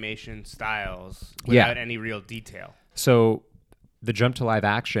traditional animation styles without any real detail. So the jump to live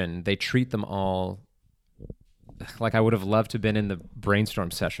action, they treat them all like I would have loved to have been in the brainstorm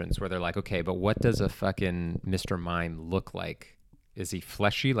sessions where they're like, okay, but what does a fucking Mr. Mime look like? Is he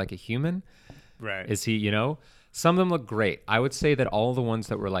fleshy like a human? Right. Is he, some of them look great. I would say that all the ones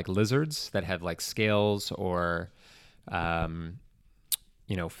that were like lizards that have like scales or,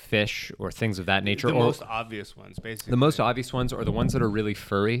 fish or things of that nature. The most obvious ones, basically. The most obvious ones or the ones that are really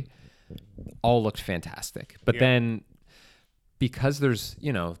furry all looked fantastic. But then because there's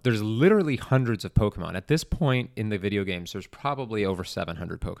literally hundreds of Pokemon. At this point in the video games, there's probably over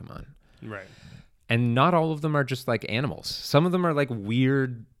 700 Pokemon. Right. And not all of them are just like animals. Some of them are like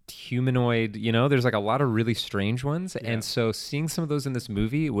weird humanoid, there's like a lot of really strange ones. Yeah. And so seeing some of those in this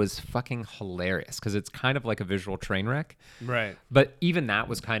movie was fucking hilarious because it's kind of like a visual train wreck. Right. But even that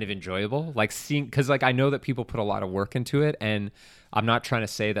was kind of enjoyable. Like seeing, because like I know that people put a lot of work into it, and I'm not trying to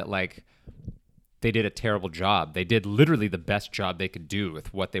say that like they did a terrible job. They did literally the best job they could do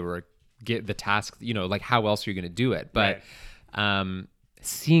with what they were the task, like how else are you going to do it? But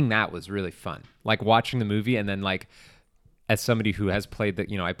seeing that was really fun. Like watching the movie and then like as somebody who has played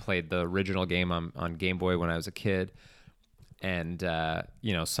I played the original game on Game Boy when I was a kid, and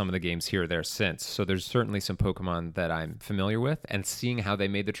some of the games here or there since. So there's certainly some Pokemon that I'm familiar with, and seeing how they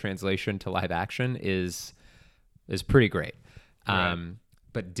made the translation to live action is pretty great. Right.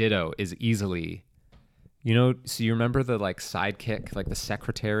 But Ditto is easily, so you remember the like sidekick, like the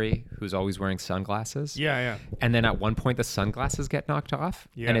secretary who's always wearing sunglasses? Yeah. And then at one point the sunglasses get knocked off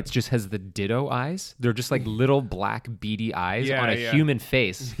and it just has the Ditto eyes. They're just like little black beady eyes on a human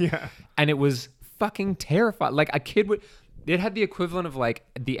face. Yeah. And it was fucking terrifying. Like a kid would, it had the equivalent of like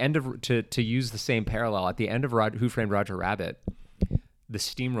at the end of, to use the same parallel, at the end of Who Framed Roger Rabbit, the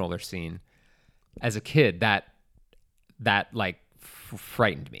steamroller scene, as a kid, that like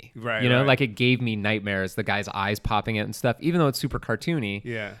frightened me. Right. Like it gave me nightmares, the guy's eyes popping out and stuff, even though it's super cartoony.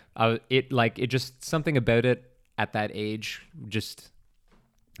 Yeah. It just, something about it at that age just,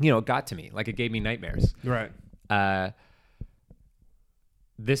 it got to me. Like it gave me nightmares. Right.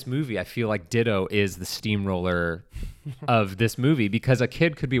 This movie, I feel like Ditto is the steamroller of this movie, because a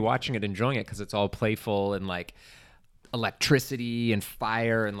kid could be watching it, enjoying it, because it's all playful and like electricity and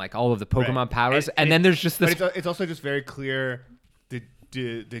fire and like all of the Pokemon powers. And then there's just this. But it's also just very clear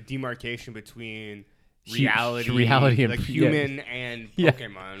the demarcation between reality and like human and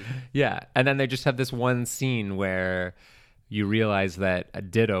Pokemon. Yeah. And then they just have this one scene where you realize that a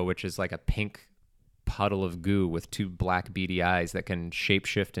Ditto, which is like a pink puddle of goo with two black beady eyes that can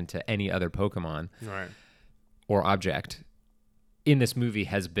shapeshift into any other Pokemon or object, in this movie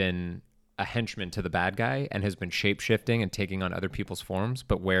has been a henchman to the bad guy and has been shapeshifting and taking on other people's forms,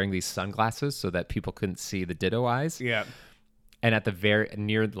 but wearing these sunglasses so that people couldn't see the Ditto eyes. Yeah. And at the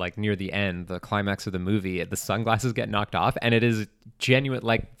near the end, the climax of the movie, the sunglasses get knocked off, and it is genuine.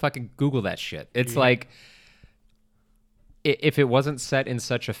 Like fucking Google that shit. It's like, if it wasn't set in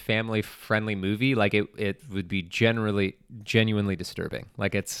such a family-friendly movie, like it would be genuinely disturbing.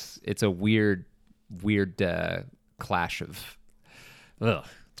 Like it's a weird clash of,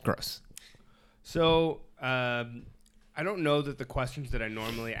 it's gross. So I don't know that the questions that I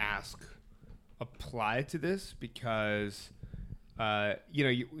normally ask apply to this, because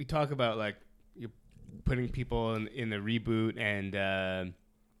we talk about like you putting people in the reboot and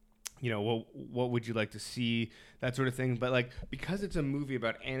what would you like to see, that sort of thing. But like, because it's a movie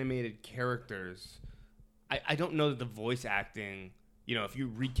about animated characters, I don't know that the voice acting, if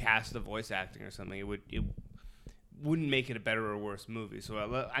you recast the voice acting or something, it wouldn't make it a better or worse movie. So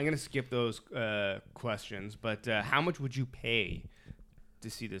I'm gonna skip those questions. But how much would you pay to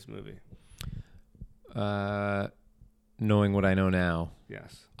see this movie? Knowing what I know now,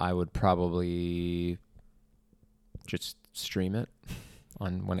 yes, I would probably just stream it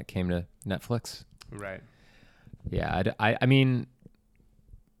on when it came to Netflix. Right. Yeah, I mean,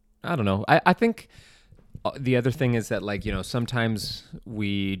 I don't know. I think the other thing is that, like, sometimes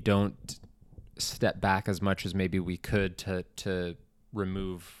we don't step back as much as maybe we could to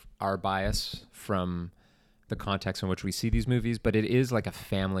remove our bias from the context in which we see these movies, but it is like a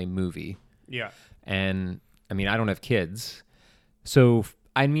family movie. Yeah. And I mean, I don't have kids. So,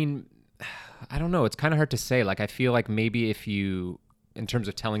 I mean, I don't know. It's kind of hard to say. Like, I feel like maybe if you in terms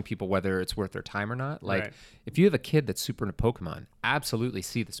of telling people whether it's worth their time or not. Like, Right. if you have a kid that's super into Pokemon, absolutely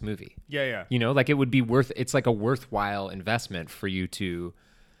see this movie. Yeah. You know, like it would be it's like a worthwhile investment for you to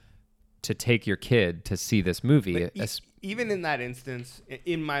take your kid to see this movie. But even in that instance,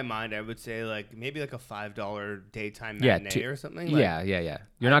 in my mind, I would say like maybe like a $5 daytime Yeah, matinee or something. Like, yeah.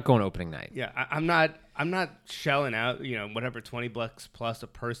 You're not going opening night. Yeah, I'm not shelling out, whatever $20 plus a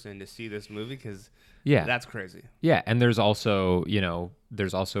person to see this movie because Yeah. that's crazy. Yeah, and there's also,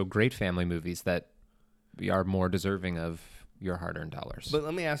 great family movies that are more deserving of your hard-earned dollars. But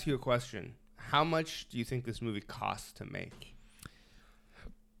let me ask you a question: how much do you think this movie costs to make?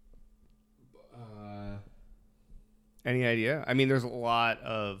 Any idea? I mean, there's a lot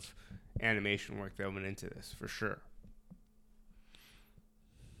of animation work that went into this for sure.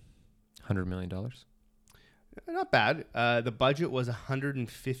 $100 million. Not bad. The budget was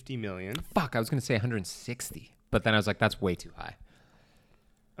 $150 million. Fuck, I was gonna say 160, but then I was like, that's way too high.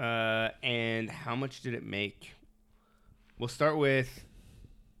 And how much did it make? We'll start with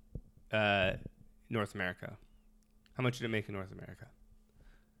North America. How much did it make in North America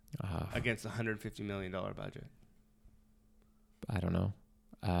against a $150 million budget? I don't know.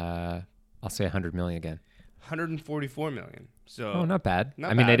 I'll say 100 million again. 144 million. So not bad.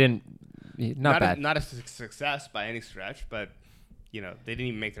 Not I mean, bad. they didn't. Not bad. Not a success by any stretch, but they didn't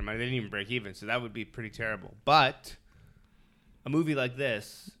even make their money. They didn't even break even. So that would be pretty terrible. But a movie like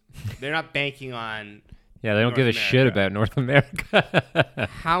this, they're not banking on. Yeah, they don't North give a America. shit about North America.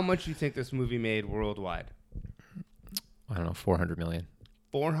 How much do you think this movie made worldwide? I don't know, 400 million.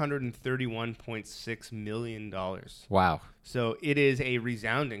 $431.6 million. Wow. So it is a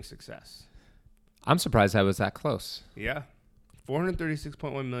resounding success. I'm surprised I was that close. Yeah.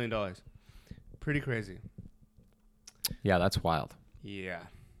 $436.1 million. Pretty crazy. Yeah, that's wild. Yeah.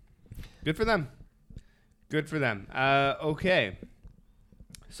 Good for them. Good for them. Okay.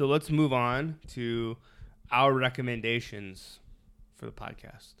 So let's move on to our recommendations for the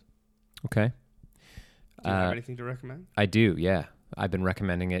podcast. Okay. Do you have anything to recommend? I do, yeah. I've been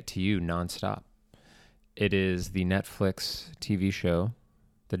recommending it to you nonstop. It is the Netflix TV show,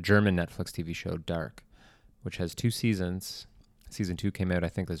 the German Netflix TV show, Dark, which has 2 seasons. Season 2 came out, I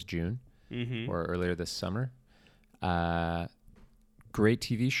think, this June or earlier this summer. Great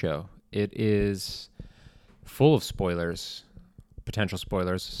TV show. It is full of spoilers, potential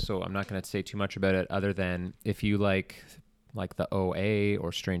spoilers, so I'm not going to say too much about it other than if you like the OA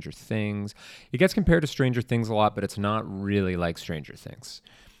or Stranger Things. It gets compared to Stranger Things a lot, but it's not really like Stranger Things.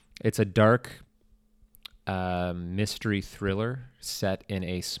 It's a dark mystery thriller set in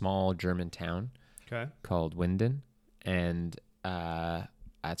a small German town called Winden. And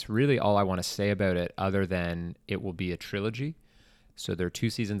that's really all I want to say about it, other than it will be a trilogy. So there are 2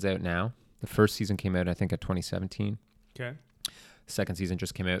 seasons out now. The first season came out, I think, at 2017. Okay. Second season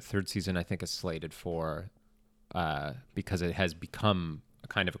just came out. Third season, I think, is slated for... because it has become a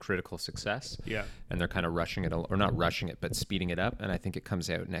kind of a critical success. Yeah. And they're kind of rushing it, or not rushing it, but speeding it up. And I think it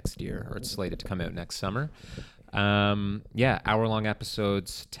comes out next year, or it's slated to come out next summer. Hour-long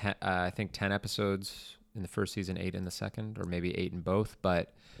episodes, I think 10 episodes in the first season, 8 in the second, or maybe 8 in both.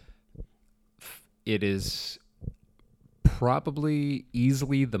 But it is probably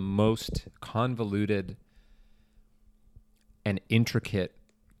easily the most convoluted and intricate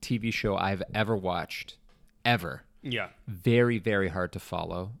TV show I've ever watched. Ever. Yeah. Very, very hard to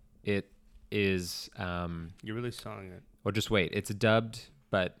follow. It is... You're really selling it. Well, just wait. It's dubbed,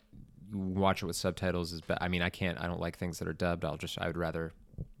 but watch it with subtitles. I mean, I don't like things that are dubbed. I would rather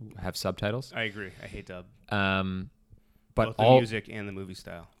have subtitles. I agree. I hate dub. But both the music and the movie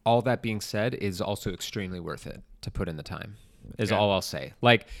style. All that being said, is also extremely worth it to put in the time, is all I'll say.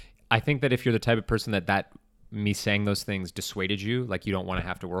 Like, I think that if you're the type of person that me saying those things dissuaded you, like you don't want to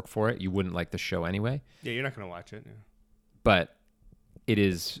have to work for it, you wouldn't like the show anyway. Yeah, you're not going to watch it. Yeah. But it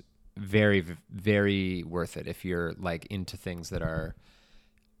is very, very worth it if you're like into things that are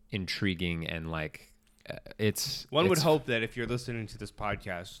intriguing and like it's... One would hope that if you're listening to this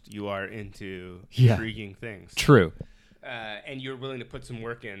podcast, you are into intriguing things. True. And you're willing to put some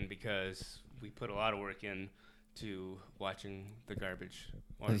work in, because we put a lot of work in to watching the garbage,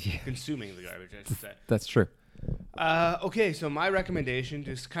 or consuming the garbage, I should say. That's true. Okay, so my recommendation,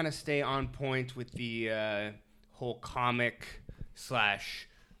 just kind of stay on point with the whole comic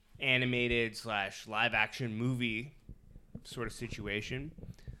 / animated / live action movie sort of situation.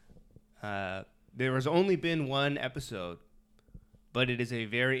 There has only been 1 episode, but it is a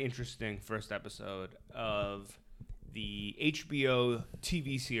very interesting first episode of the HBO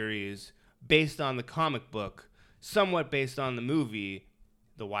TV series based on the comic book, somewhat based on the movie,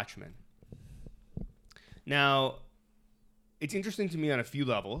 The Watchmen. Now, it's interesting to me on a few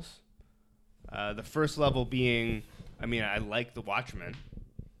levels. The first level being, I mean, I like The Watchmen,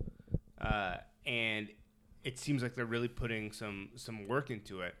 and it seems like they're really putting some work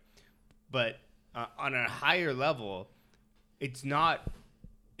into it. But on a higher level, it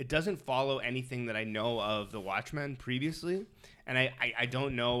doesn't follow anything that I know of The Watchmen previously, and I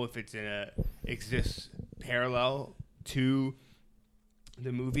don't know if exists parallel to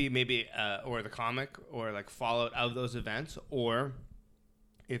the movie, maybe, or the comic, or like fallout of those events, or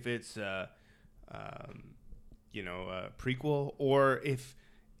if it's a prequel, or if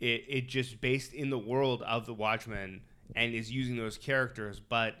it just based in the world of The Watchmen and is using those characters,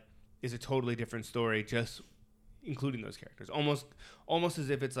 but is a totally different story, just including those characters, almost as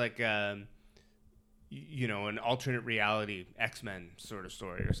if it's like an alternate reality X-Men sort of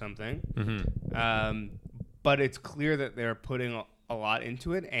story or something. Mm-hmm. But it's clear that they're putting a lot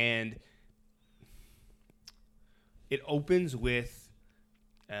into it, and it opens with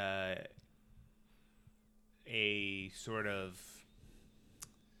a sort of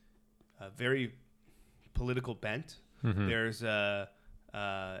a very political bent. Mm-hmm. There's in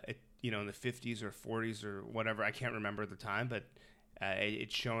the 50s or 40s or whatever, I can't remember the time, but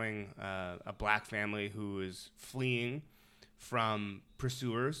it's showing a black family who is fleeing from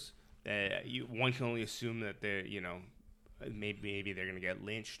pursuers. One can only assume that they're, maybe they're going to get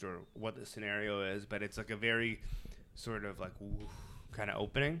lynched or what the scenario is, but it's like a very sort of like kind of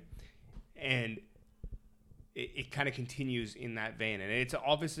opening. And it kind of continues in that vein. And it's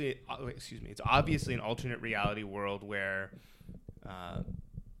obviously an alternate reality world where, I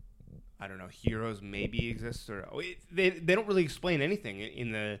don't know, heroes maybe exist, or they don't really explain anything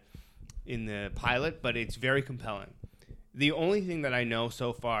in the pilot, but it's very compelling. The only thing that I know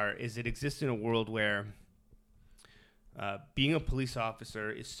so far is it exists in a world where being a police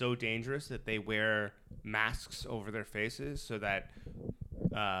officer is so dangerous that they wear masks over their faces so that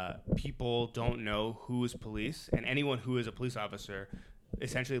people don't know who is police, and anyone who is a police officer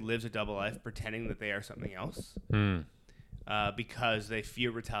essentially lives a double life pretending that they are something else. Because they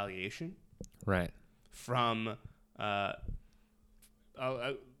fear retaliation, right, from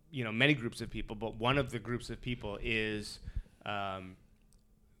many groups of people, but one of the groups of people is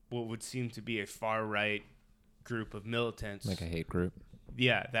what would seem to be a far right group of militants, like a hate group.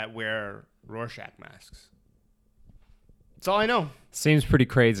 Yeah, that wear Rorschach masks. That's all I know. Seems pretty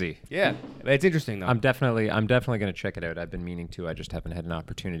crazy. Yeah, it's interesting though. I'm definitely going to check it out. I've been meaning to. I just haven't had an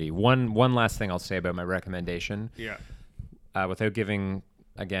opportunity. One last thing I'll say about my recommendation. Yeah. Without giving,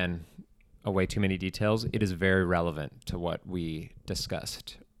 again, away too many details, it is very relevant to what we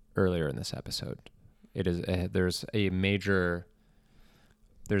discussed earlier in this episode. It is there's a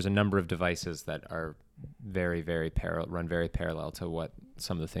number of devices that are very, very run very parallel to what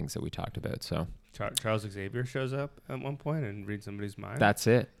some of the things that we talked about. So Charles Xavier shows up at one point and reads somebody's mind. That's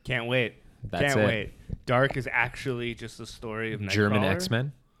it. Can't wait. Can't wait. Dark is actually just the story of German Nightcrawler.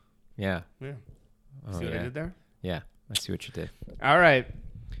 X-Men. Yeah. Yeah. Oh, See what I did there? Yeah. I see what you did. All right.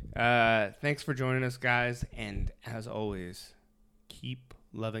 Thanks for joining us, guys. And as always, keep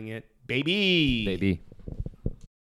loving it, baby. Baby.